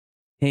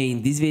Hey,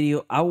 in this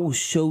video, I will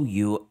show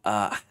you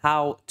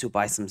how to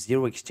buy some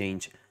Zero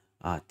Exchange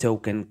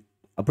token,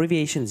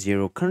 abbreviation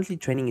Zero, currently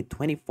trading at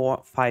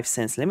 24.5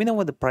 cents. Let me know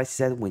what the price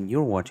is at when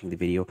you're watching the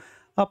video.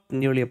 Up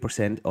nearly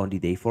 1% on the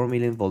day, 4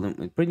 million volume,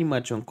 and pretty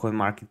much on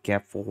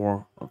CoinMarketCap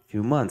for a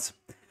few months.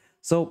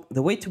 So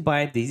the way to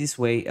buy it, the easiest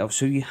way, I'll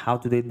show you how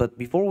to do it. But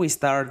before we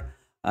start,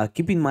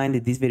 keep in mind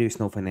that this video is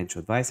no financial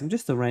advice. I'm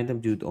just a random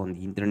dude on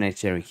the internet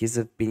sharing his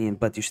opinion,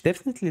 but you should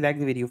definitely like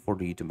the video for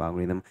the YouTube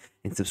algorithm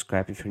and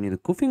subscribe if you're new. The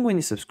cool thing when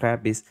you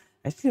subscribe is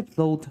I actually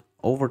upload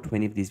over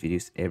 20 of these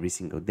videos every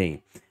single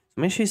day. So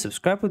make sure you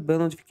subscribe with bell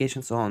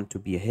notifications on to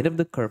be ahead of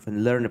the curve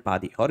and learn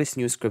about the hottest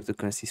news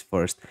cryptocurrencies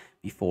first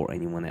before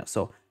anyone else.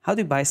 So how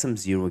do you buy some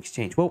Zero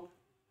Exchange? Well,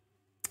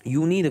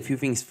 you need a few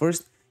things.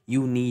 First,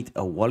 you need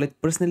a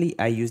wallet. Personally,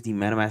 I use the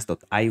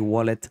metamask.io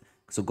wallet.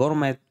 So go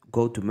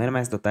to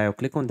metamask.io,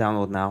 click on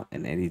download now,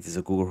 and then it is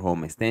a Google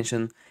Home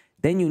extension.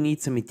 Then you need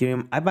some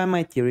Ethereum. I buy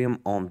my Ethereum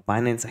on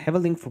Binance. I have a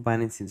link for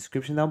Binance in the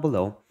description down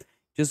below.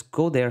 Just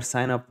go there,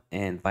 sign up,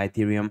 and buy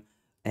Ethereum.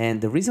 And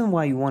the reason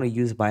why you want to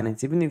use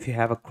Binance, even if you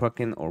have a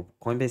Kraken or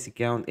Coinbase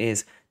account,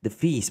 is the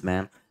fees,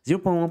 man.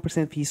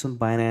 0.1% fees on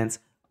Binance.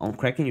 On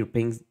Kraken, you're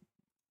paying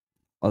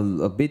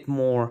a bit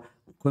more.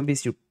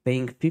 Coinbase, you're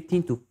paying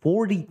 15 to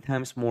 40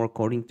 times more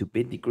according to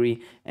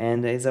BitDegree.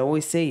 And as I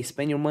always say,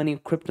 spend your money in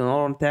crypto,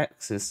 not on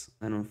taxes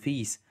and on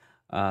fees.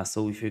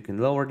 So if you can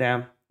lower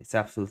them, it's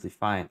absolutely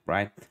fine,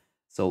 right?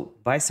 So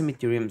buy some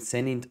Ethereum,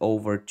 send it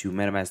over to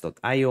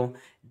metamask.io.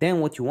 Then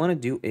what you want to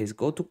do is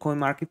go to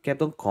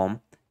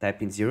coinmarketcap.com,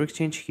 type in Zero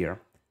Exchange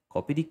here,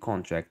 copy the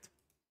contract,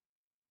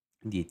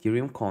 the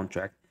Ethereum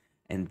contract,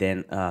 and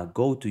then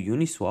go to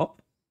Uniswap,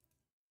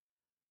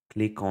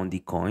 click on the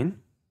coin,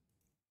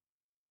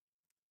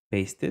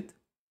 paste it,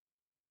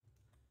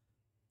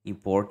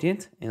 import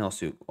it, and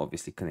also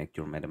obviously connect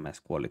your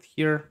MetaMask wallet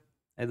here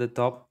at the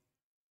top.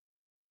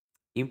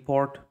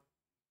 Import,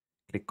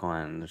 click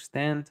on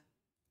understand,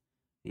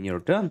 and you're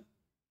done.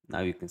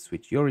 Now you can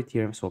switch your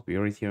Ethereum, swap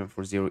your Ethereum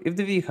for Zero. If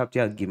the video helped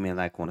you out, give me a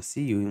like. I want to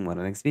see you in one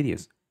of the next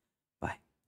videos.